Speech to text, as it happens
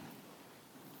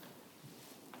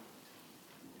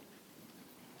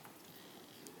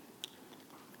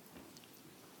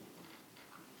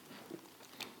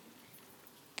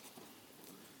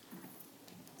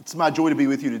It's my joy to be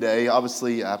with you today.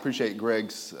 Obviously, I appreciate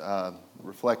Greg's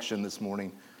reflection this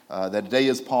morning that today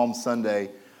is Palm Sunday.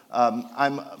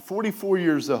 I'm 44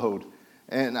 years old,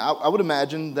 and I would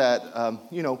imagine that,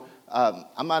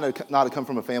 I might not have come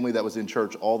from a family that was in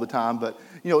church all the time, but,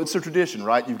 it's a tradition,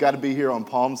 right? You've got to be here on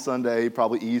Palm Sunday,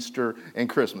 probably Easter and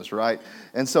Christmas, right?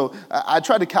 And so I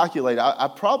tried to calculate. I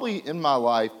probably in my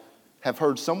life have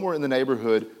heard somewhere in the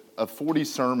neighborhood of 40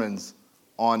 sermons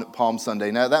on Palm Sunday.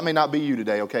 Now, that may not be you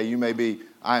today, okay? You may be,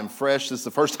 I am fresh. This is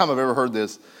the first time I've ever heard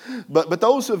this. But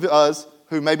those of us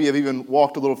who maybe have even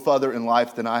walked a little further in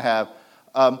life than I have,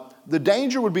 the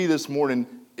danger would be this morning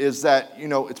is that,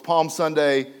 it's Palm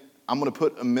Sunday. I'm going to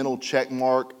put a mental check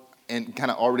mark and kind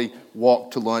of already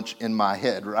walk to lunch in my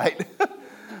head, right?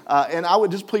 And I would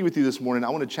just plead with you this morning.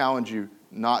 I want to challenge you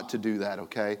not to do that,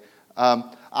 okay?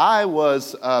 I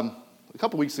was, a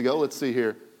couple weeks ago, let's see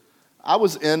here, I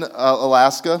was in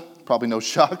Alaska, probably no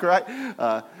shock, right?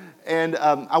 And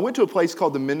I went to a place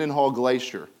called the Mendenhall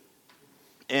Glacier.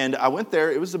 And I went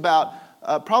there, it was about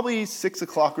probably 6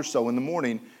 o'clock or so in the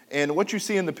morning. And what you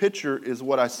see in the picture is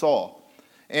what I saw.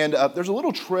 And there's a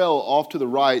little trail off to the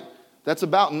right that's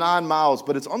about 9 miles,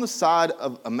 but it's on the side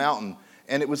of a mountain.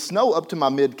 And it was snow up to my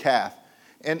mid-calf.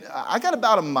 And I got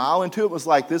about a mile into it, was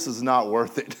like, this is not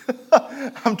worth it.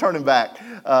 I'm turning back.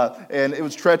 And it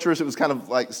was treacherous. It was kind of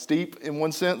like steep in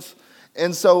one sense.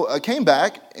 And so I came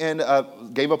back and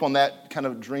gave up on that kind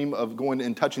of dream of going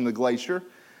and touching the glacier.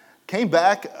 Came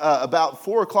back about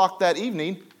 4 o'clock that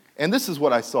evening, and this is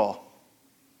what I saw.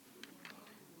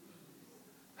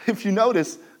 If you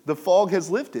notice, the fog has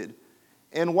lifted.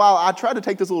 And while I tried to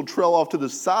take this little trail off to the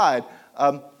side,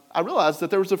 I realized that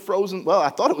there was I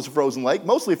thought it was a frozen lake,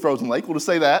 mostly a frozen lake, we'll just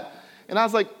say that. And I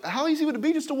was like, how easy would it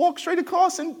be just to walk straight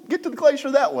across and get to the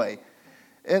glacier that way?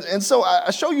 And so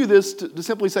I show you this to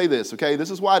simply say this, okay?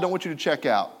 This is why I don't want you to check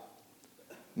out.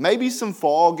 Maybe some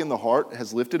fog in the heart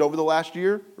has lifted over the last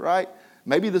year, right?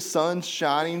 Maybe the sun's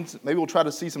shining. Maybe we'll try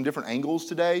to see some different angles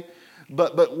today.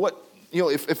 But what,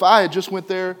 if I had just went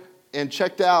there and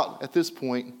checked out at this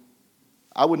point,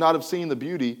 I would not have seen the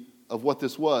beauty of what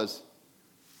this was.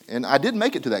 And I did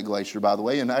make it to that glacier, by the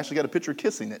way, and I actually got a picture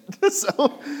kissing it.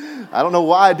 So I don't know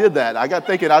why I did that. I got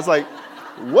thinking, I was like,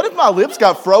 what if my lips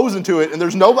got frozen to it and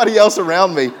there's nobody else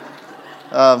around me?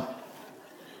 But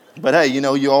hey,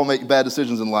 you all make bad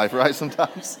decisions in life, right,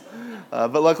 sometimes.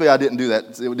 But luckily I didn't do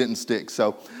that. It didn't stick.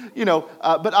 So,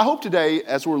 but I hope today,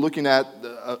 as we're looking at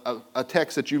a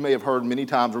text that you may have heard many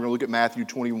times, we're going to look at Matthew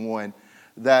 21,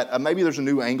 that maybe there's a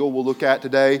new angle we'll look at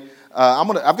today.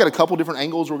 I've got a couple different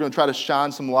angles we're going to try to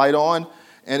shine some light on,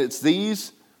 and it's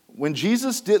these. When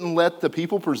Jesus didn't let the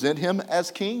people present him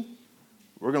as king,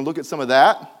 we're going to look at some of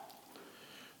that.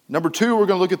 Number 2, we're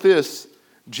going to look at this.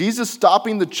 Jesus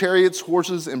stopping the chariots,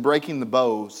 horses, and breaking the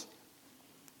bows.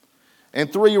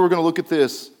 And 3, we're going to look at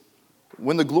this.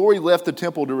 When the glory left the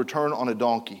temple to return on a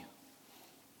donkey.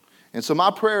 And so my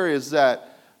prayer is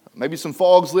that maybe some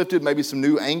fog's lifted, maybe some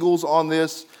new angles on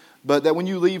this, but that when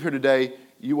you leave here today,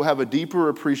 you will have a deeper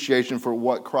appreciation for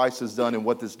what Christ has done and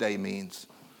what this day means.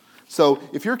 So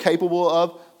if you're capable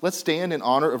of, let's stand in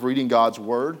honor of reading God's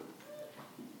word.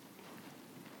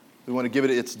 We want to give it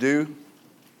its due.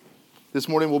 This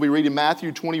morning we'll be reading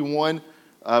Matthew 21,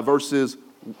 verses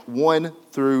 1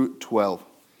 through 12.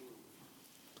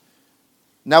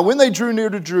 Now when they drew near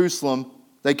to Jerusalem,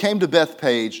 they came to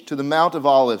Bethphage, to the Mount of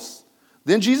Olives.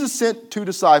 Then Jesus sent 2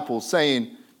 disciples,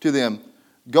 saying to them,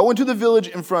 go into the village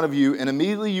in front of you, and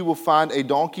immediately you will find a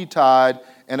donkey tied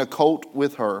and a colt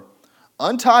with her.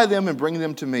 Untie them and bring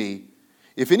them to me.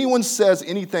 If anyone says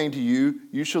anything to you,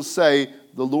 you shall say,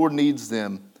 the Lord needs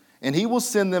them, and he will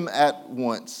send them at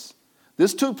once.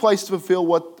 This took place to fulfill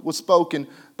what was spoken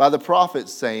by the prophet,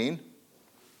 saying,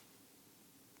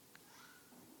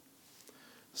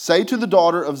 say to the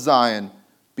daughter of Zion,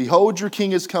 behold, your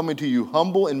king is coming to you,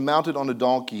 humble and mounted on a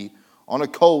donkey, on a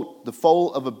colt, the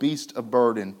foal of a beast of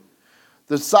burden.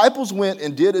 The disciples went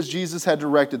and did as Jesus had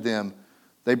directed them.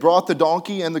 They brought the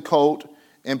donkey and the colt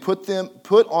and put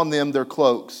on them their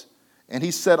cloaks, and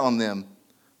he sat on them.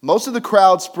 Most of the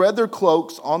crowd spread their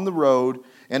cloaks on the road,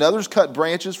 and others cut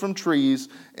branches from trees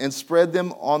and spread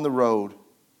them on the road.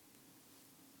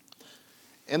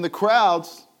 And the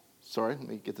crowds, let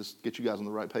me get you guys on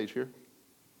the right page here.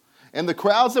 And the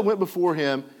crowds that went before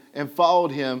him and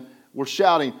followed him were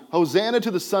shouting, Hosanna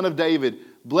to the Son of David.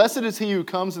 Blessed is he who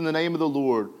comes in the name of the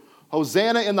Lord.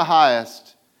 Hosanna in the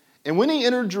highest. And when he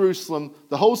entered Jerusalem,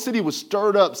 the whole city was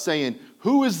stirred up, saying,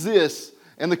 who is this?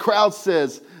 And the crowd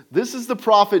says, this is the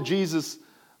prophet Jesus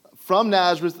from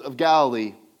Nazareth of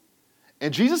Galilee.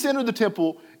 And Jesus entered the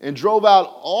temple and drove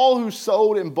out all who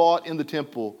sold and bought in the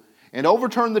temple, and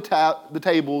overturn the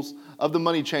tables of the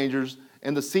money changers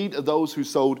and the seat of those who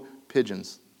sold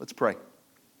pigeons. Let's pray.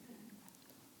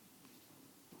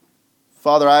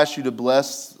 Father, I ask you to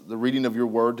bless the reading of your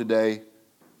word today.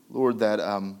 Lord, that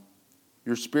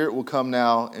your Spirit will come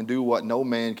now and do what no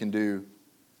man can do.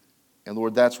 And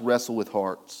Lord, that's wrestle with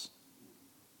hearts.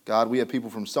 God, we have people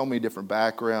from so many different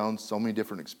backgrounds, so many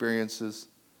different experiences.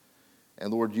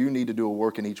 And Lord, you need to do a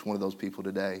work in each one of those people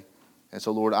today. And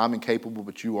so, Lord, I'm incapable,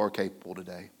 but you are capable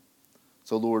today.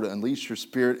 So, Lord, unleash your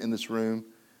Spirit in this room.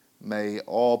 May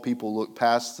all people look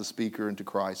past the speaker into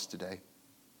Christ today.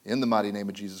 In the mighty name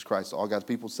of Jesus Christ. All God's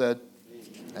people said,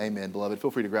 Amen, beloved.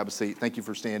 Feel free to grab a seat. Thank you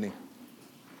for standing.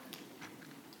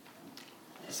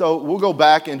 So we'll go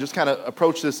back and just kind of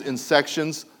approach this in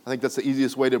sections. I think that's the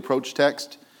easiest way to approach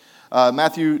text.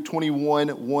 Matthew 21,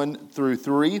 1 through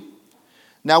 3.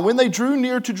 Now when they drew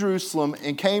near to Jerusalem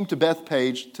and came to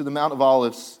Bethphage, to the Mount of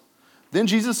Olives, then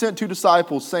Jesus sent 2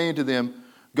 disciples, saying to them,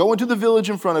 Go into the village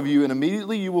in front of you, and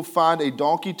immediately you will find a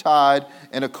donkey tied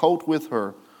and a colt with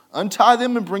her. Untie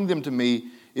them and bring them to me.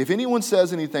 If anyone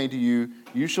says anything to you,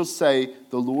 you shall say,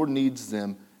 The Lord needs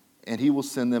them, and he will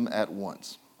send them at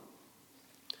once.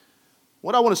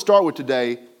 What I want to start with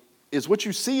today is what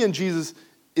you see in Jesus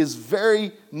is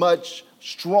very much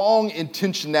strong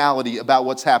intentionality about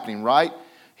what's happening, right?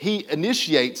 He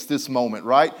initiates this moment,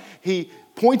 right? He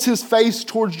points his face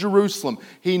towards Jerusalem.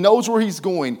 He knows where he's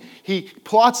going. He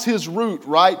plots his route,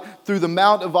 right, through the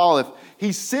Mount of Olives.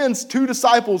 He sends 2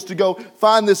 disciples to go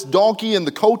find this donkey and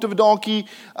the colt of a donkey.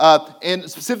 And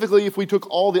specifically, if we took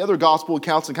all the other gospel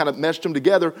accounts and kind of meshed them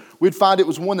together, we'd find it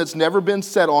was one that's never been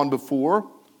set on before.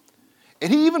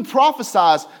 And he even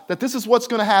prophesies that this is what's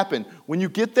going to happen. When you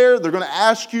get there, they're going to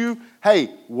ask you,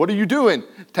 hey, what are you doing?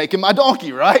 Taking my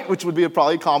donkey, right? Which would be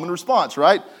probably a common response,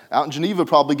 right? Out in Geneva,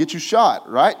 probably get you shot,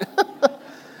 right?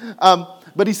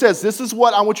 But he says, this is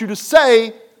what I want you to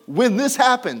say when this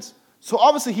happens. So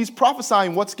obviously he's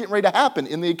prophesying what's getting ready to happen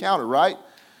in the encounter, right?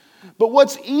 But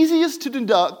what's easiest to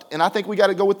deduct, and I think we got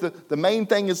to go with the main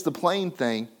thing is the plain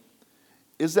thing,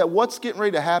 is that what's getting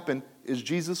ready to happen is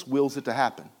Jesus wills it to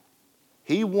happen.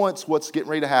 He wants what's getting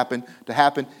ready to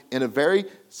happen in a very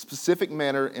specific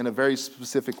manner, in a very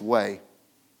specific way.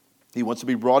 He wants to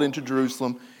be brought into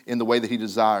Jerusalem in the way that he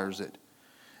desires it.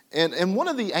 And one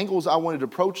of the angles I wanted to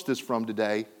approach this from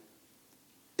today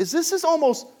is this is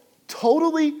almost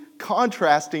totally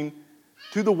contrasting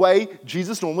to the way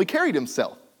Jesus normally carried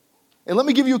himself. And let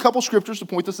me give you a couple scriptures to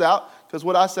point this out, because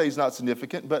what I say is not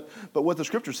significant, but what the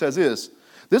scripture says is,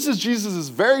 this is Jesus'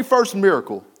 very first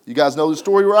miracle. You guys know the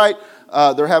story, right?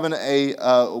 They're having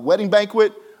a wedding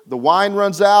banquet. The wine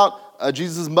runs out.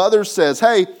 Jesus' mother says,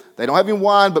 hey, they don't have any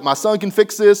wine, but my son can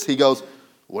fix this. He goes,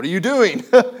 what are you doing?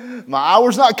 My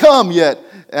hour's not come yet.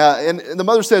 And the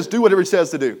mother says, do whatever he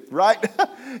says to do, right?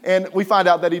 And we find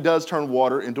out that he does turn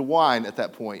water into wine at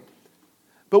that point.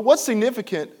 But what's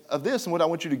significant of this, and what I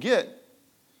want you to get,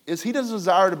 is he doesn't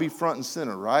desire to be front and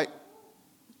center, right?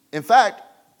 In fact,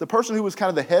 the person who was kind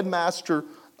of the headmaster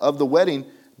of the wedding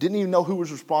didn't even know who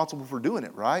was responsible for doing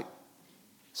it, right?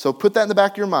 So put that in the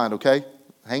back of your mind, okay?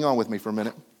 Hang on with me for a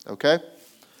minute, okay?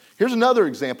 Here's another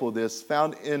example of this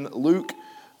found in Luke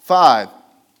 5,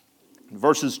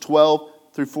 verses 12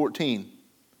 through 14.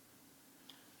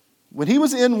 When he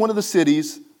was in one of the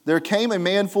cities, there came a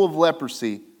man full of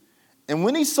leprosy. And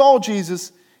when he saw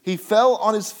Jesus, he fell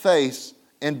on his face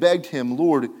and begged him,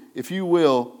 Lord, if you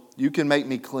will, you can make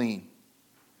me clean.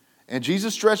 And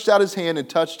Jesus stretched out his hand and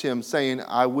touched him, saying,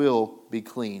 I will be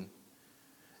clean.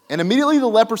 And immediately the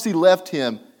leprosy left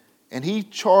him, and he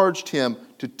charged him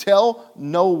to tell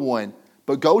no one,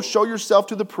 but go show yourself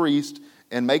to the priest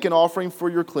and make an offering for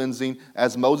your cleansing,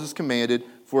 as Moses commanded,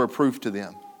 for a proof to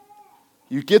them.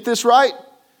 You get this right?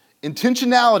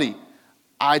 Intentionality.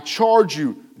 I charge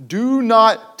you, do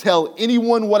not tell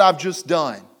anyone what I've just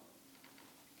done.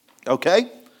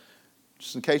 Okay?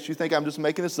 Just in case you think I'm just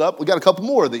making this up, we got a couple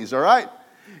more of these, all right?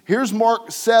 Here's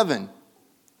Mark 7.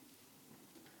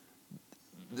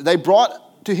 They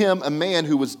brought to him a man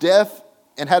who was deaf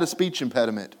and had a speech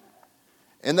impediment.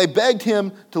 And they begged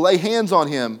him to lay hands on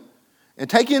him and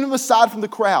taking him aside from the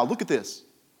crowd. Look at this.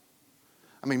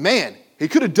 I mean, man, he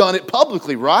could have done it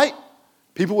publicly, right?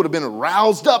 People would have been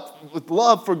aroused up with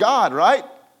love for God, right?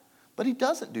 But he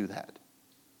doesn't do that.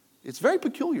 It's very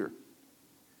peculiar.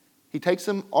 He takes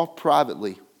him off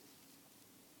privately.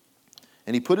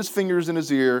 And he put his fingers in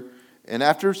his ear, and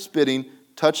after spitting,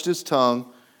 touched his tongue,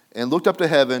 and looked up to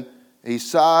heaven. He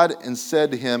sighed and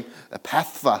said to him,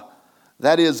 Ephphatha,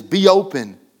 that is, be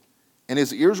open. And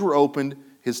his ears were opened,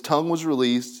 his tongue was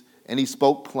released, and he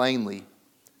spoke plainly.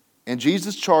 And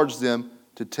Jesus charged them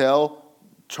to tell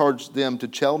charged them to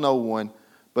tell no one,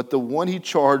 but the more he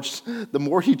charged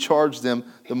them,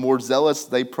 the more zealous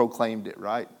they proclaimed it,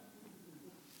 right?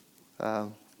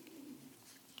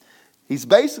 He's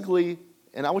basically,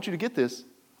 and I want you to get this,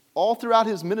 all throughout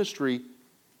his ministry,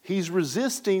 he's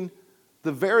resisting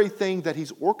the very thing that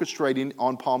he's orchestrating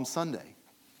on Palm Sunday.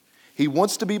 He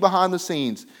wants to be behind the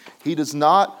scenes. He does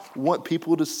not want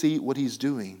people to see what he's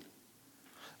doing.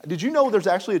 Did you know there's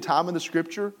actually a time in the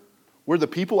scripture where the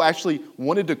people actually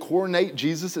wanted to coronate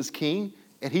Jesus as king,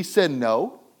 and he said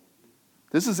no?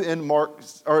 This is in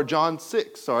John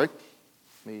 6, sorry.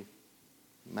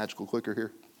 Magical clicker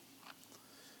here.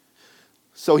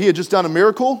 So he had just done a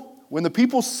miracle. When the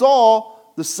people saw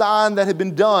the sign that had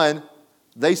been done,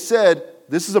 they said,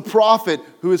 "This is a prophet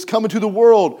who is coming to the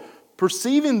world."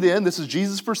 Perceiving then, this is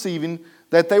Jesus perceiving,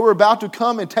 that they were about to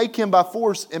come and take him by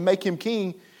force and make him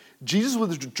king, Jesus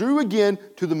withdrew again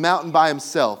to the mountain by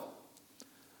himself.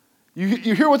 You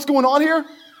hear what's going on here?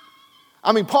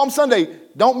 I mean, Palm Sunday,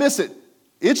 don't miss it.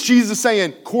 It's Jesus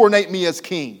saying, "Coronate me as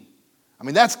king." I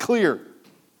mean, that's clear.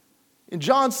 In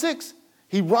John 6,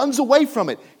 he runs away from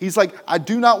it. He's like, "I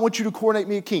do not want you to coronate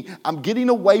me a king. I'm getting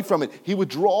away from it." He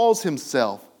withdraws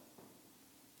himself.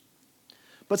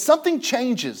 But something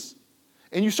changes.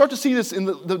 And you start to see this in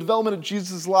the development of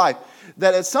Jesus' life.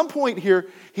 That at some point here,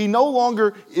 he no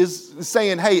longer is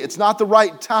saying, "Hey, it's not the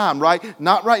right time," right?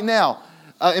 Not right now.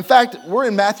 In fact, we're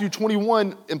in Matthew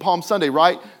 21 in Palm Sunday,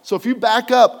 right? So if you back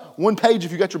up one page,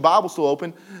 if you got your Bible still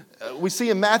open, we see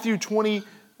in Matthew 20,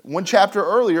 one chapter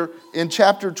earlier, in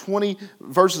chapter 20,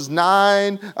 verses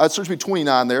 9, it starts to be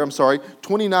 29 there,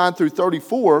 29 through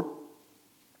 34,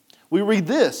 we read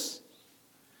this.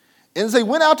 And as they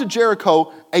went out to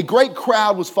Jericho, a great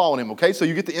crowd was following him. Okay, so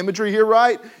you get the imagery here,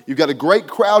 right? You've got a great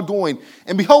crowd going.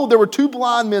 And behold, there were two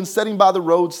blind men sitting by the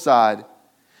roadside.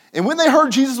 And when they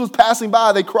heard Jesus was passing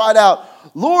by, they cried out,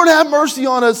 "Lord, have mercy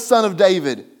on us, Son of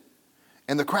David."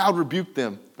 And the crowd rebuked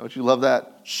them. Don't you love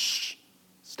that? Shh,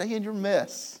 stay in your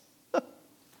mess.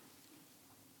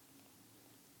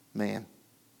 Man.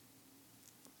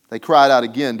 They cried out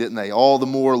again, didn't they? All the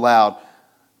more loud.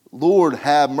 "Lord,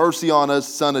 have mercy on us,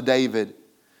 Son of David."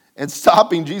 And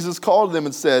stopping, Jesus called them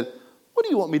and said, "What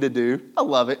do you want me to do?" I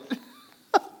love it.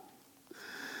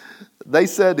 They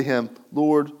said to him,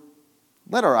 "Lord,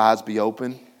 let our eyes be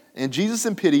open." And Jesus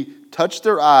in pity touched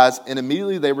their eyes, and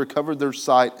immediately they recovered their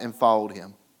sight and followed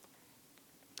him.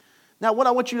 Now, what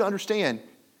I want you to understand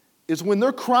is when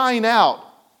they're crying out,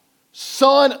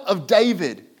 "Son of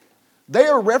David," they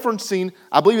are referencing,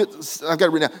 I believe I've got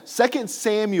it written down, 2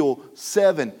 Samuel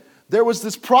 7. There was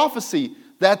this prophecy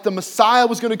that the Messiah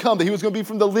was going to come, that he was going to be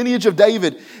from the lineage of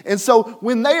David. And so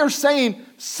when they are saying,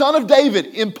 "Son of David,"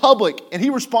 in public, and he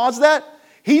responds to that,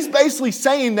 he's basically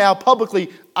saying now publicly,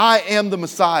 "I am the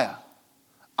Messiah.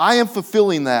 I am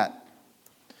fulfilling that."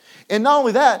 And not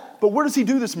only that, but where does he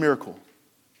do this miracle?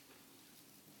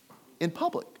 In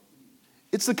public.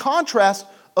 It's the contrast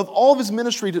of all of his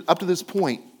ministry up to this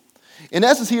point. In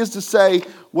essence, he is to say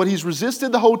what he's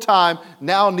resisted the whole time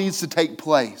now needs to take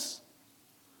place.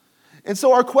 And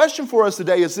so our question for us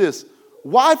today is this: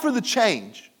 why for the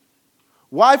change?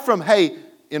 Why from, "Hey,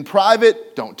 in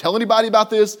private, don't tell anybody about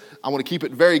this, I want to keep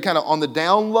it very kind of on the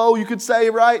down low," you could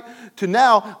say, right? To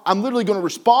now, I'm literally going to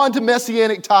respond to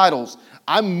messianic titles.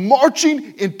 I'm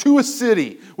marching into a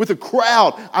city with a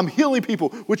crowd. I'm healing people,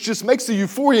 which just makes the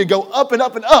euphoria go up and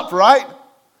up and up, right?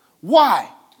 Why?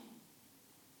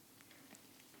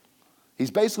 He's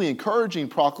basically encouraging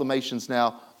proclamations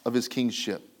now of his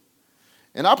kingship.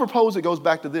 And I propose it goes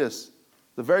back to this,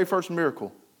 the very first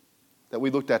miracle that we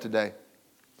looked at today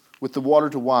with the water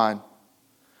to wine.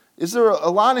 Is there a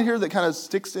line in here that kind of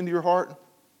sticks into your heart?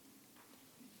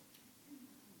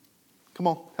 Come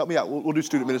on, help me out. We'll do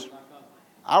student ministry.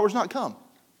 Hours not come.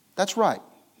 That's right.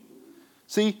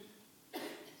 See,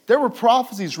 there were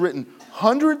prophecies written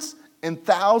hundreds and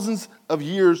thousands of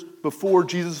years before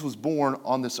Jesus was born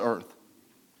on this earth.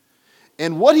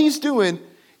 And what he's doing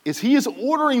is he is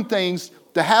ordering things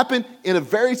to happen in a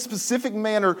very specific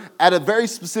manner at a very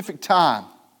specific time.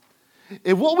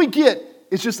 And what we get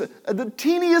is just the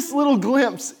teeniest little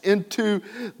glimpse into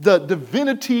the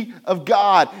divinity of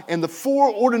God and the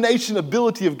foreordination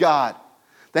ability of God.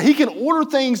 That he can order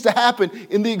things to happen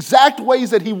in the exact ways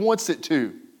that he wants it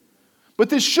to. But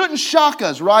this shouldn't shock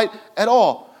us, right, at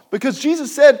all. Because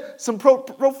Jesus said some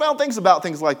profound things about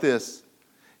things like this.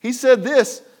 He said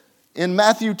this in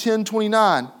Matthew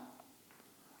 10:29.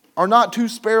 "Are not two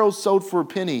sparrows sold for a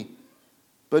penny,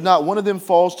 but not one of them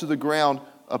falls to the ground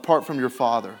apart from your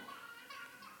Father?"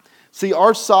 See,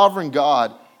 our sovereign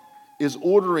God is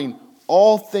ordering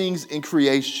all things in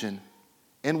creation.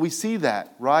 And we see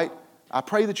that, right? I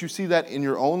pray that you see that in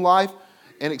your own life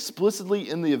and explicitly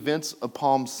in the events of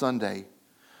Palm Sunday.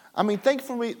 I mean, think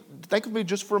of me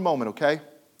just for a moment, okay?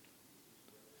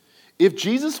 If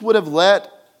Jesus would have let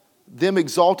them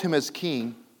exalt him as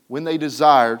king when they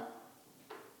desired,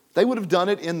 they would have done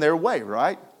it in their way,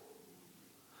 right?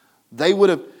 He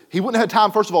wouldn't have had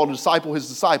time, first of all, to disciple his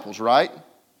disciples, right?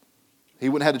 He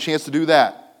wouldn't have had a chance to do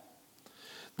that.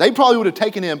 They probably would have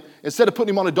taken him, instead of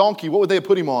putting him on a donkey, what would they have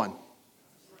put him on?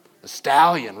 A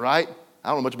stallion, right? I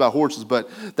don't know much about horses, but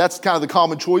that's kind of the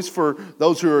common choice for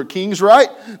those who are kings, right?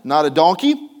 Not a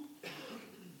donkey.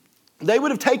 They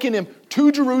would have taken him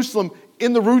to Jerusalem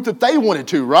in the route that they wanted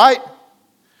to, right?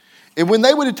 And when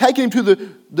they would have taken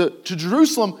him to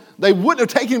Jerusalem, they wouldn't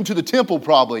have taken him to the temple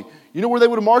probably. You know where they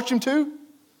would have marched him to?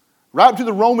 Right up to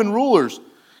the Roman rulers.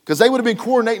 Because they would have been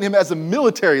coordinating him as a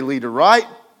military leader, right?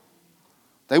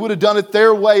 They would have done it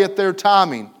their way at their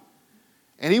timing.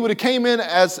 And he would have came in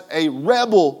as a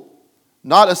rebel,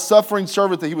 not a suffering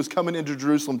servant that he was coming into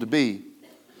Jerusalem to be.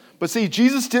 But see,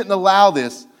 Jesus didn't allow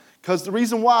this, because the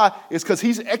reason why is because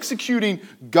he's executing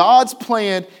God's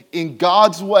plan in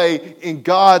God's way, in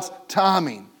God's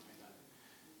timing.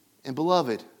 And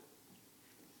beloved,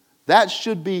 that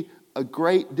should be a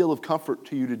great deal of comfort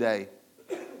to you today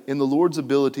in the Lord's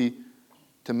ability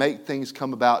to make things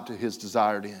come about to his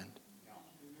desired end.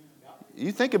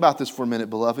 You think about this for a minute,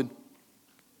 beloved.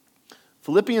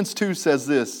 Philippians 2 says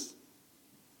this: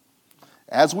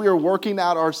 as we are working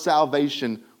out our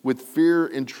salvation with fear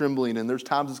and trembling, and there's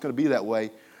times it's going to be that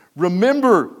way,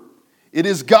 remember, it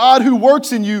is God who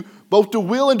works in you both to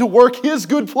will and to work his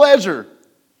good pleasure.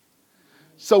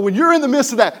 So when you're in the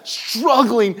midst of that,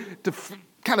 struggling to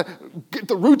kind of get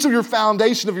the roots of your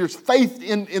foundation of your faith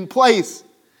in place,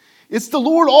 it's the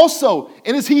Lord also.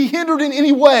 And is he hindered in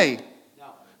any way?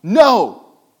 No.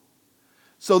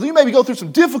 So you maybe go through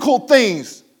some difficult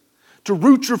things to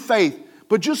root your faith.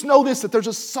 But just know this, that there's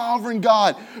a sovereign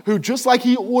God who, just like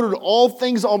he ordered all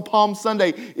things on Palm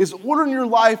Sunday, is ordering your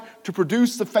life to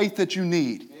produce the faith that you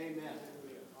need. Amen.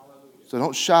 So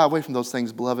don't shy away from those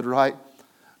things, beloved, right?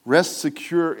 Rest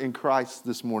secure in Christ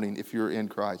this morning if you're in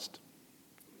Christ.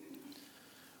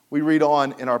 We read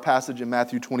on in our passage in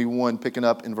Matthew 21, picking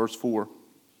up in verse 4.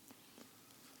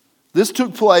 This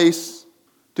took place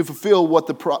to fulfill what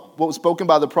was spoken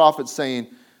by the prophet, saying,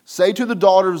 say to the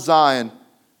daughter of Zion,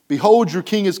 behold, your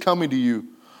king is coming to you,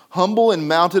 humble and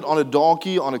mounted on a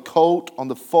donkey, on a colt, on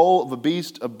the foal of a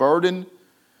beast of burden.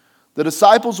 The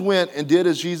disciples went and did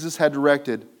as Jesus had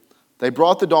directed. They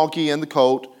brought the donkey and the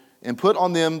colt and put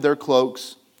on them their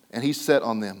cloaks, and he sat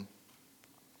on them.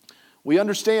 We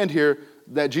understand here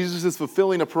that Jesus is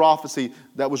fulfilling a prophecy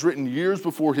that was written years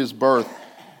before his birth.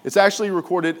 It's actually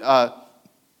recorded,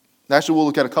 actually we'll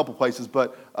look at a couple places,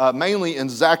 but mainly in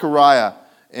Zechariah.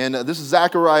 And this is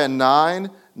Zechariah 9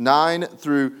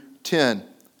 through 10.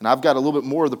 And I've got a little bit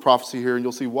more of the prophecy here, and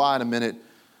you'll see why in a minute.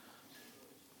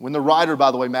 When the writer,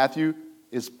 by the way, Matthew,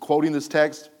 is quoting this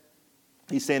text,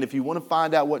 he's saying if you want to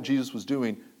find out what Jesus was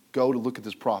doing, go to look at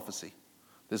this prophecy.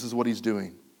 This is what he's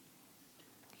doing.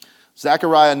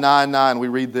 Zechariah 9:9, we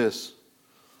read this.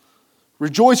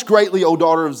 Rejoice greatly, O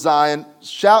daughter of Zion.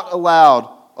 Shout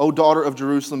aloud, O daughter of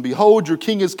Jerusalem. Behold, your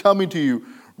king is coming to you.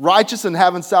 Righteous and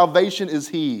having salvation is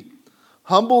he.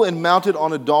 Humble and mounted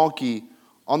on a donkey,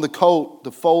 on the colt,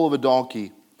 the foal of a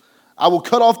donkey. I will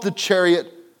cut off the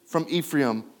chariot from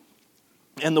Ephraim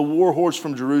and the war horse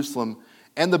from Jerusalem,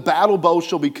 and the battle bow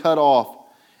shall be cut off,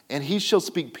 and he shall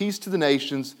speak peace to the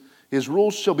nations. His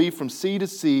rule shall be from sea to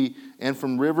sea and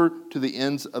from river to the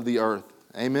ends of the earth.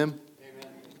 Amen? Amen.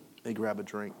 Let me grab a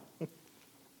drink.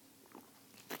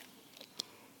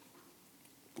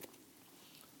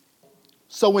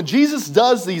 So when Jesus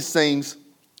does these things,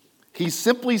 he's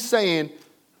simply saying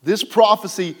this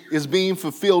prophecy is being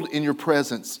fulfilled in your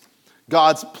presence.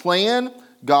 God's plan,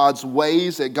 God's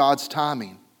ways, at God's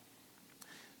timing.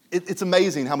 It's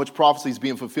amazing how much prophecy is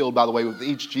being fulfilled, by the way, with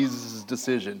each Jesus'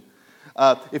 decision.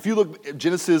 If you look at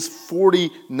Genesis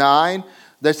 49,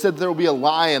 they said there will be a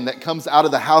lion that comes out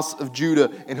of the house of Judah,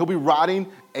 and he'll be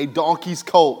riding a donkey's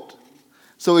colt.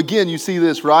 So again, you see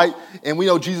this, right? And we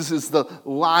know Jesus is the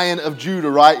Lion of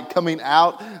Judah, right? Coming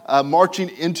out, marching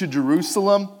into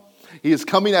Jerusalem. He is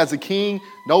coming as a king.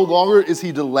 No longer is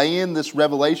he delaying this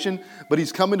revelation, but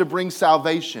he's coming to bring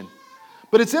salvation.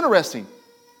 But it's interesting.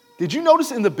 Did you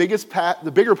notice in the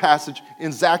bigger passage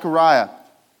in Zechariah,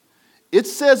 it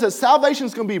says that salvation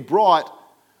is going to be brought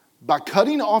by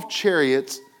cutting off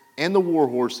chariots and the war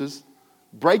horses,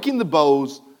 breaking the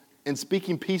bows, and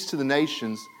speaking peace to the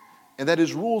nations, and that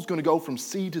his rule is going to go from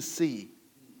sea to sea.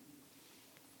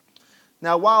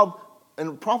 Now,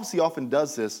 and prophecy often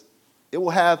does this, it will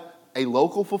have a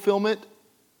local fulfillment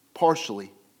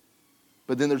partially,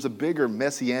 but then there's a bigger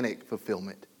messianic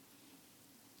fulfillment.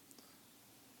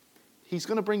 He's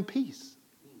going to bring peace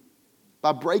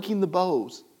by breaking the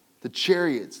bows, the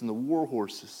chariots, and the war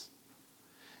horses.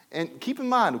 And keep in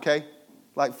mind, okay,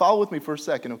 like follow with me for a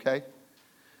second, okay?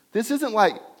 This isn't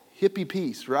like hippie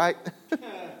peace, right?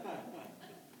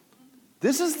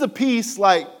 This is the peace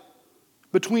like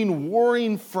between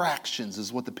warring fractions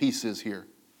is what the peace is here.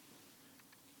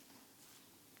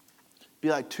 Be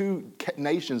like two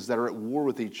nations that are at war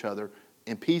with each other,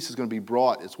 and peace is going to be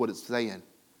brought, is what it's saying.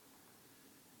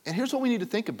 And here's what we need to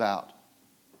think about.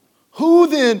 Who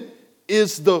then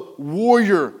is the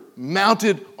warrior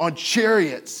mounted on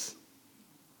chariots?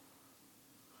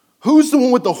 Who's the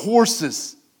one with the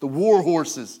horses, the war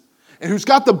horses, and who's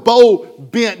got the bow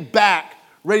bent back,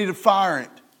 ready to fire it?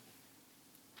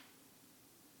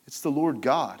 It's the Lord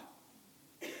God.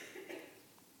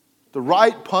 The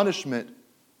right punishment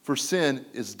for sin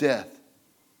is death.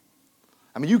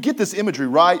 I mean, you get this imagery,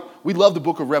 right? We love the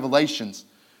book of Revelations.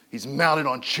 He's mounted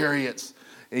on chariots,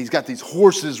 and he's got these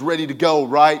horses ready to go,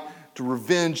 right? To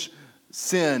revenge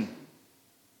sin.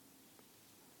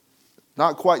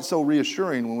 Not quite so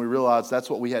reassuring when we realize that's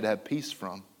what we had to have peace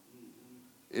from.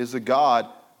 Is a God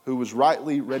who was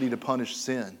rightly ready to punish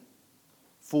sin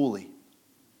fully.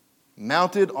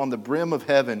 Mounted on the brim of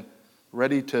heaven,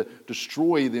 ready to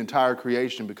destroy the entire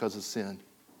creation because of sin.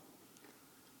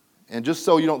 And just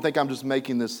so you don't think I'm just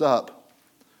making this up,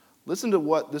 listen to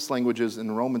what this language is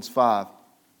in Romans 5.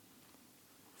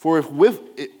 For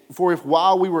if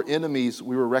while we were enemies,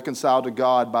 we were reconciled to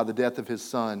God by the death of his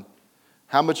Son,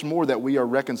 how much more that we are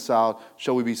reconciled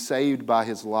shall we be saved by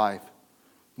his life?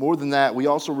 More than that, we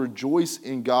also rejoice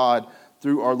in God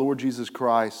through our Lord Jesus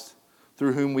Christ,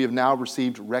 through whom we have now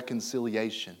received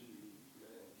reconciliation.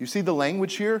 You see the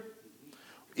language here?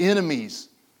 Enemies.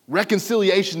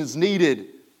 Reconciliation is needed.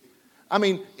 I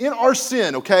mean, in our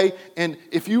sin, okay, and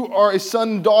if you are a son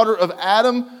and daughter of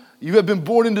Adam, you have been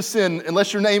born into sin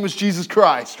unless your name is Jesus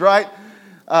Christ, right?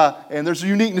 And there's a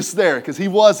uniqueness there because he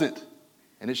wasn't,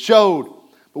 and it showed.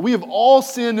 But we have all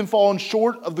sinned and fallen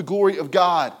short of the glory of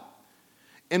God.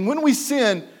 And when we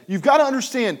sin, you've got to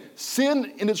understand,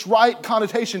 sin in its right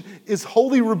connotation is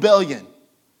holy rebellion.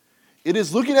 It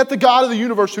is looking at the God of the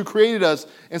universe who created us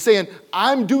and saying,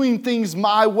 I'm doing things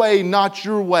my way, not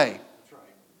your way.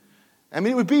 I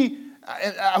mean, it would be,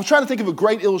 I was trying to think of a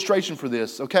great illustration for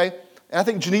this, okay? And I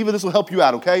think, Geneva, this will help you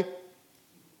out, okay?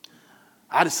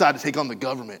 I decided to take on the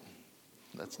government.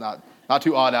 That's not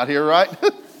too odd out here, right?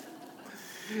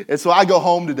 And so I go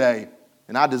home today,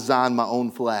 and I design my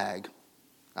own flag.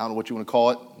 I don't know what you want to call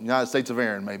it. United States of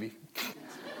Aaron, maybe.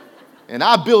 And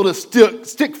I build a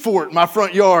stick fort in my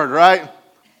front yard, right?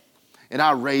 And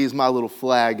I raise my little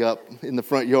flag up in the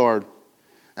front yard.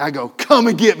 And I go, come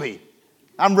and get me.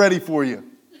 I'm ready for you.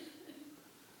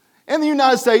 And the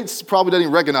United States probably doesn't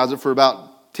even recognize it for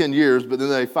about 10 years, but then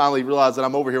they finally realize that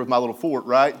I'm over here with my little fort,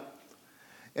 right?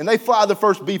 And they fly the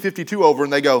first B-52 over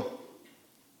and they go,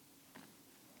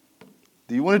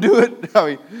 do you want to do it? I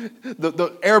mean,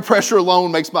 the air pressure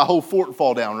alone makes my whole fort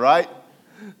fall down, right?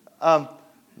 I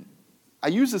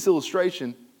use this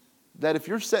illustration that if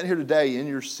you're sitting here today in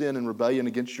your sin and rebellion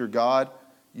against your God,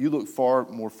 you look far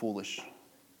more foolish.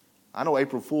 I know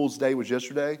April Fool's Day was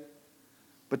yesterday,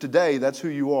 but today that's who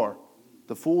you are.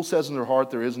 The fool says in their heart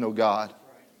there is no God.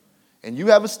 And you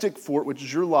have a stick fort, which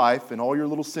is your life and all your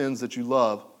little sins that you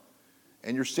love.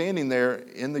 And you're standing there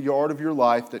in the yard of your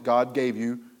life that God gave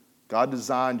you. God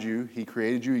designed you. He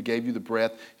created you. He gave you the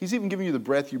breath. He's even giving you the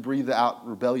breath you breathe out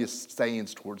rebellious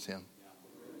sayings towards him.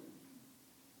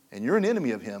 And you're an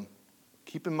enemy of him.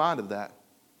 Keep in mind of that.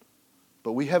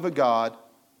 But we have a God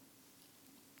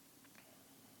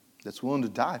that's willing to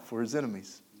die for his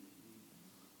enemies.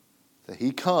 That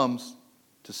he comes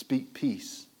to speak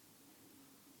peace,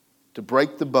 to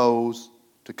break the bows,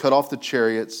 to cut off the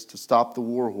chariots, to stop the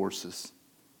war horses.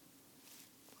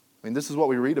 I mean, this is what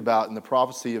we read about in the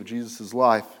prophecy of Jesus'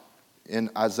 life in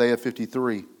Isaiah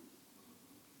 53.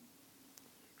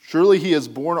 Surely he has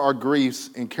borne our griefs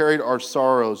and carried our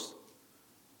sorrows,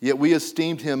 yet we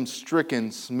esteemed him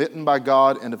stricken, smitten by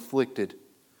God, and afflicted.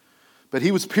 But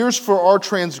he was pierced for our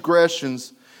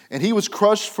transgressions, and he was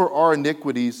crushed for our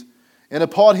iniquities. And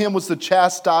upon him was the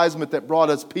chastisement that brought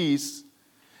us peace.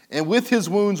 And with his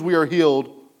wounds we are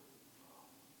healed.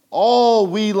 All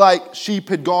we like sheep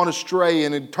had gone astray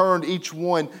and had turned each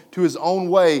one to his own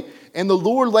way. And the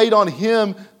Lord laid on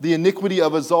him the iniquity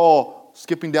of us all.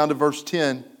 Skipping down to verse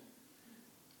 10.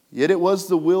 Yet it was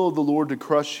the will of the Lord to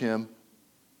crush him.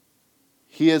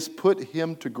 He has put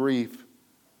him to grief.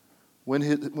 When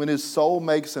his soul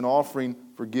makes an offering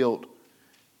for guilt.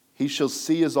 He shall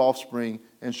see his offspring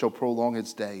and shall prolong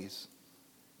its days.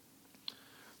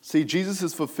 See, Jesus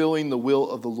is fulfilling the will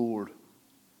of the Lord.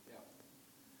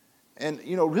 And,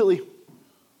 really,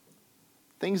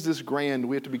 things this grand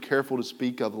we have to be careful to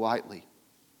speak of lightly.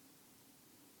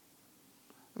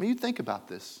 I mean, you think about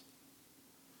this.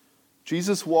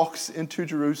 Jesus walks into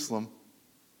Jerusalem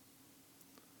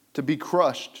to be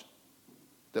crushed,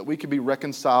 that we could be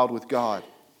reconciled with God.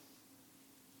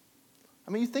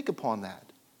 I mean, you think upon that.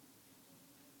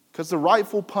 Because the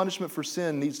rightful punishment for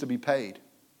sin needs to be paid.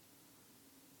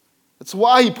 That's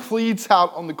why he pleads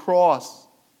out on the cross.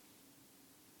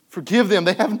 Forgive them.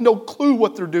 They have no clue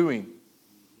what they're doing.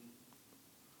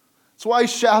 That's why he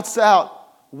shouts out,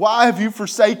 why have you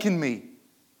forsaken me?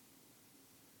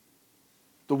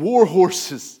 The war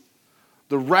horses,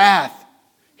 the wrath.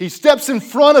 He steps in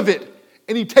front of it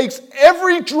and he takes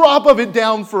every drop of it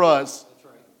down for us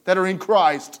that are in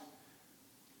Christ.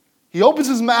 He opens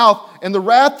his mouth and the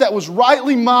wrath that was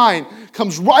rightly mine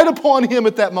comes right upon him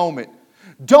at that moment.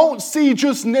 Don't see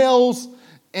just nails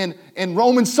and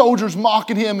Roman soldiers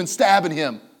mocking him and stabbing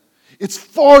him. It's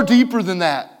far deeper than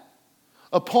that.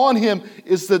 Upon him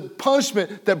is the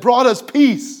punishment that brought us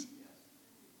peace.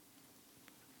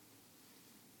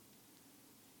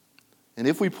 And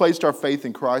if we placed our faith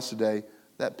in Christ today,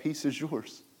 that peace is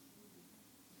yours.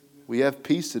 We have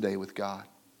peace today with God.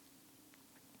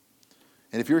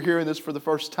 And if you're hearing this for the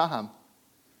first time,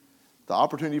 the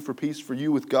opportunity for peace for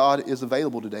you with God is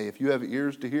available today. If you have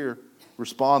ears to hear,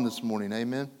 respond this morning.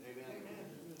 Amen?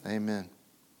 Amen. Amen.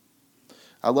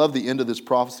 I love the end of this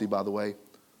prophecy, by the way.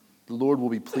 The Lord will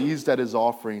be pleased at his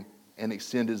offering and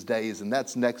extend his days. And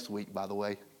that's next week, by the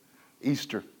way.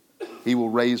 Easter. He will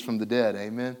raise from the dead.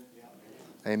 Amen?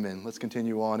 Amen. Let's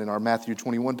continue on in our Matthew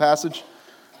 21 passage,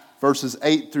 verses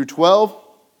 8 through 12.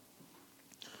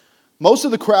 Most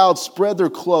of the crowd spread their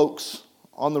cloaks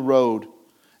on the road,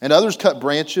 and others cut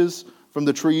branches from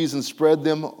the trees and spread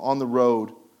them on the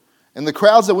road. And the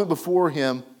crowds that went before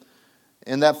him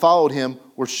and that followed him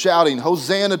were shouting,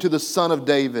 Hosanna to the Son of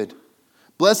David.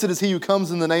 Blessed is he who comes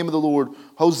in the name of the Lord.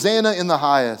 Hosanna in the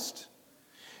highest.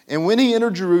 And when he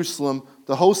entered Jerusalem,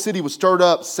 the whole city was stirred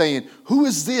up, saying, Who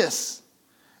is this?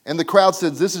 And the crowd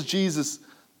said, This is Jesus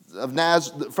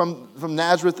from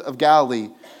Nazareth of Galilee.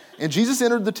 And Jesus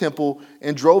entered the temple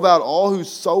and drove out all who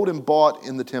sold and bought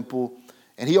in the temple.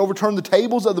 And he overturned the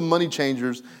tables of the money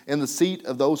changers and the seat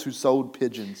of those who sold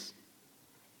pigeons.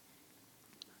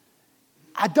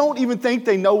 I don't even think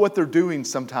they know what they're doing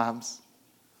sometimes.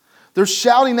 They're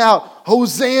shouting out,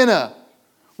 Hosanna,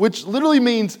 which literally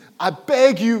means, I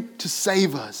beg you to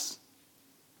save us.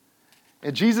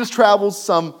 And Jesus travels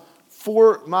some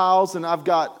 4 miles, and I've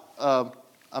got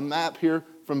a map here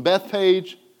from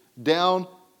Bethpage down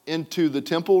into the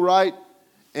temple, right?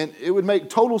 And it would make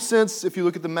total sense if you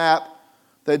look at the map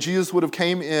that Jesus would have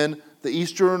came in the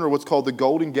eastern, or what's called the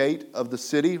Golden Gate of the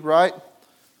city, right?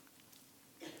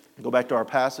 Go back to our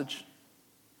passage.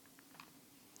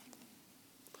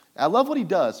 I love what he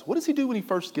does. What does he do when he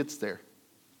first gets there?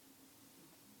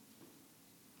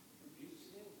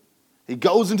 He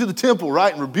goes into the temple,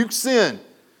 right, and rebukes sin.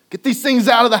 Get these things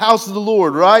out of the house of the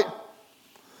Lord, right?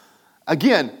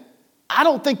 Again, I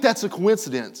don't think that's a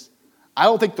coincidence. I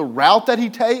don't think the route that he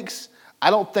takes, I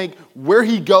don't think where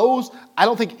he goes, I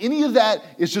don't think any of that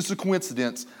is just a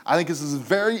coincidence. I think this is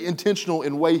very intentional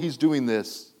in the way he's doing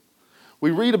this.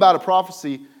 We read about a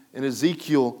prophecy in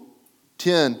Ezekiel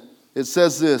 10. It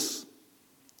says this.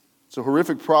 It's a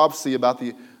horrific prophecy about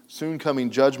the soon coming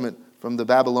judgment from the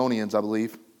Babylonians, I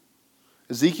believe.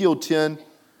 Ezekiel 10,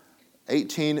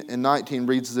 18 and 19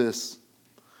 reads this.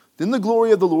 Then the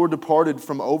glory of the Lord departed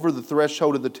from over the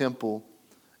threshold of the temple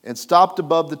and stopped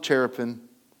above the cherubim.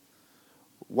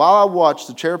 While I watched,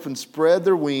 the cherubim spread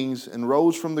their wings and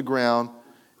rose from the ground,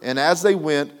 and as they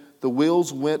went, the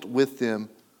wheels went with them.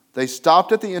 They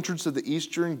stopped at the entrance of the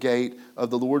eastern gate of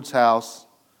the Lord's house,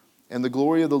 and the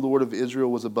glory of the Lord of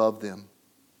Israel was above them.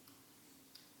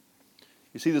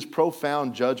 You see this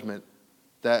profound judgment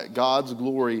that God's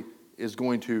glory is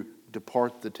going to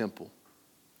depart the temple.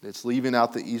 It's leaving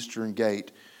out the eastern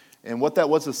gate. And what that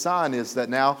was a sign is that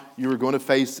now you are going to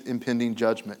face impending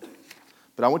judgment.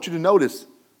 But I want you to notice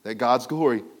that God's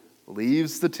glory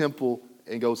leaves the temple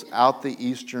and goes out the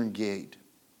eastern gate.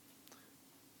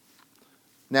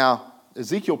 Now,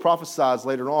 Ezekiel prophesies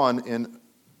later on in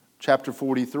chapter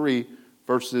 43,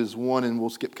 verses 1, and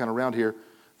we'll skip kind of around here,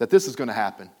 that this is going to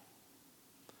happen.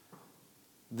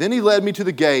 Then he led me to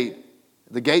the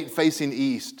gate facing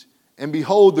east. And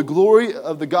behold, the glory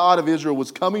of the God of Israel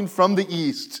was coming from the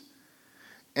east.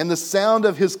 And the sound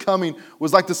of his coming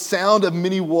was like the sound of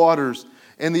many waters.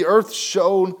 and the earth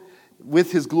shone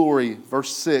with his glory.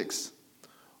 Verse 6.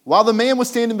 While the man was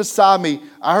standing beside me,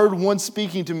 I heard one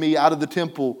speaking to me out of the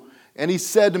temple, and he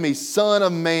said to me, Son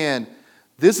of man,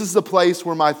 this is the place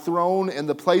where my throne and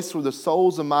the place where the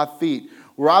soles of my feet,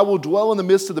 where I will dwell in the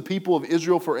midst of the people of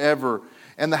Israel forever.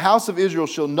 And the house of Israel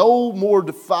shall no more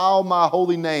defile my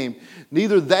holy name,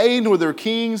 neither they nor their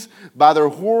kings by their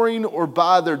whoring or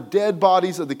by their dead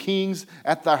bodies of the kings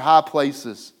at their high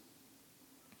places.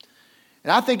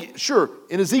 And I think, sure,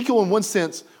 in Ezekiel in one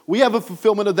sense, we have a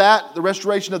fulfillment of that, the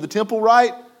restoration of the temple,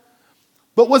 right?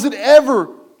 But was it ever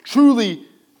truly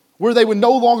where they would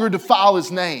no longer defile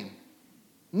his name?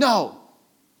 No.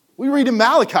 We read in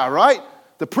Malachi, right?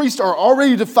 The priests are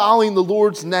already defiling the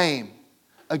Lord's name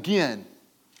again.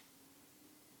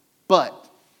 But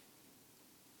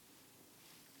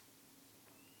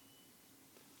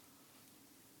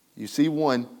you see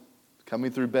one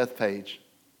coming through Bethpage,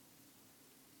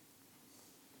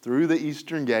 through the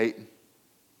eastern gate.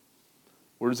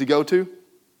 Where does he go to?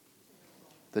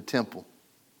 The temple.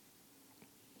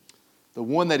 The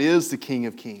one that is the King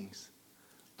of Kings.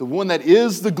 The one that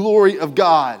is the glory of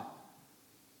God.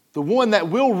 The one that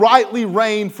will rightly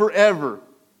reign forever.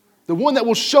 The one that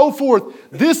will show forth,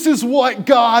 this is what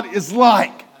God is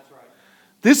like. That's right.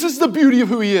 This is the beauty of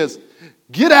who he is.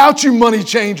 Get out, you money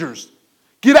changers.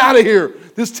 Get out of here.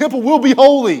 This temple will be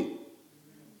holy.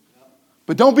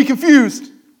 But don't be confused.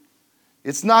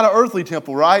 It's not an earthly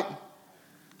temple, right?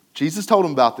 Jesus told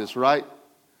him about this, right?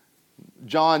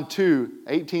 John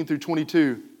 2:18 through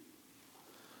 22.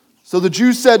 So the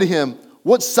Jews said to him,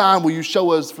 what sign will you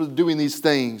show us for doing these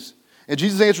things? And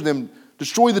Jesus answered them,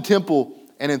 destroy the temple,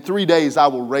 and in 3 days I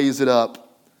will raise it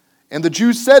up. And the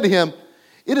Jews said to him,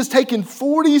 it has taken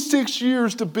 46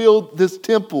 years to build this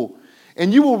temple,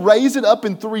 and you will raise it up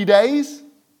in 3 days?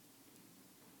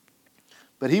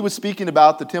 But he was speaking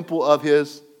about the temple of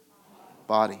his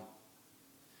body.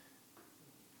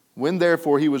 When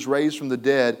therefore he was raised from the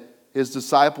dead, his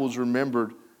disciples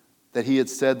remembered that he had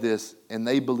said this, and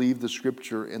they believed the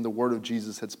scripture and the word of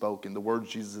Jesus had spoken. The words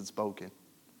Jesus had spoken.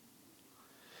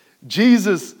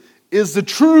 Jesus is the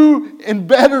true and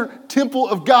better temple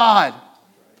of God.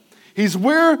 He's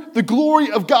where the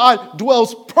glory of God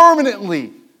dwells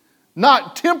permanently,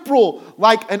 not temporal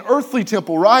like an earthly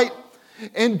temple, right?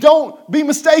 And don't be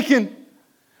mistaken,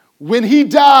 when he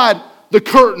died, the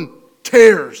curtain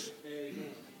tears.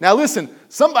 Now listen,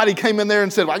 somebody came in there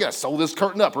and said, well, I got to sew this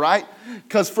curtain up, right?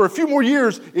 Because for a few more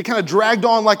years, it kind of dragged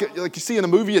on like you see in a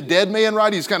movie, a dead man,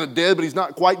 right? He's kind of dead, but he's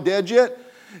not quite dead yet.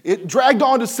 It dragged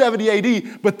on to 70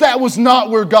 AD, but that was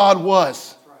not where God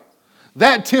was.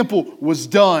 That temple was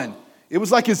done. It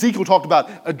was like Ezekiel talked about,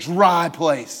 a dry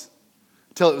place,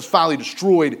 until it was finally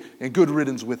destroyed and good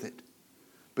riddance with it.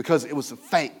 Because it was a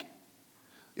fake.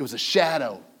 It was a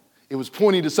shadow. It was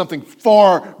pointing to something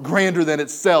far grander than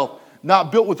itself.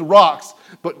 Not built with rocks,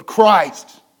 but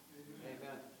Christ.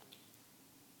 Amen.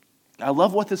 I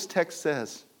love what this text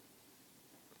says.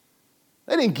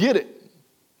 They didn't get it.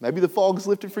 Maybe the fog is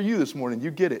lifted for you this morning. You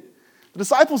get it. The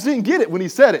disciples didn't get it when he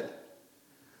said it.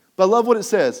 But I love what it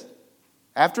says.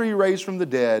 After he raised from the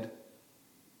dead,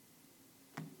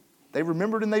 they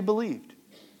remembered and they believed.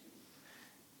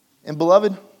 And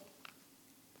beloved,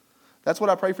 that's what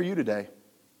I pray for you today.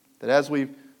 That as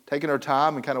we've taken our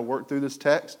time and kind of worked through this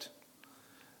text,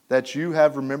 that you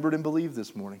have remembered and believed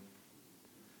this morning.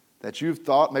 That you've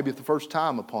thought maybe for the first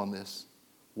time upon this.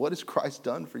 What has Christ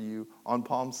done for you on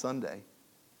Palm Sunday?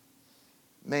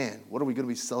 Man, what are we going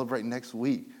to be celebrating next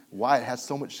week? Why it has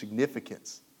so much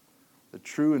significance. The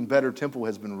true and better temple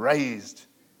has been raised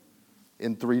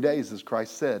in 3 days, as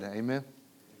Christ said. Amen?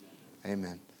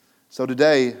 Amen. So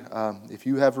today, if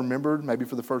you have remembered, maybe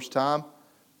for the first time,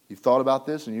 you've thought about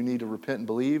this and you need to repent and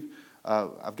believe,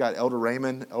 I've got Elder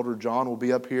Raymond, Elder John will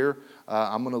be up here.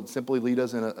 I'm going to simply lead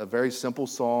us in a very simple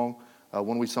song,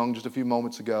 one we sung just a few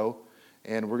moments ago.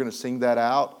 And we're going to sing that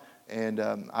out. And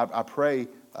I pray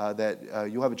that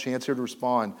you'll have a chance here to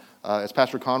respond. As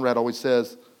Pastor Conrad always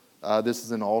says, this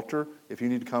is an altar. If you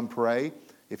need to come pray,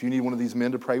 if you need one of these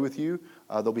men to pray with you,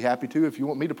 they'll be happy to. If you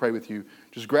want me to pray with you,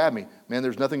 just grab me. Man,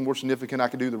 there's nothing more significant I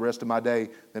can do the rest of my day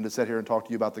than to sit here and talk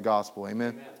to you about the gospel.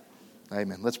 Amen?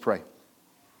 Amen. Let's pray.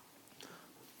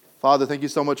 Father, thank you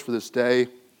so much for this day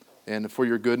and for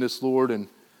your goodness, Lord. And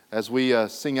as we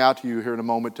sing out to you here in a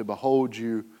moment to behold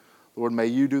you, Lord, may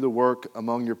you do the work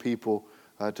among your people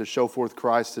to show forth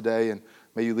Christ today, and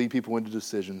may you lead people into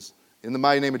decisions. In the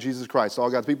mighty name of Jesus Christ, all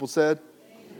God's people said,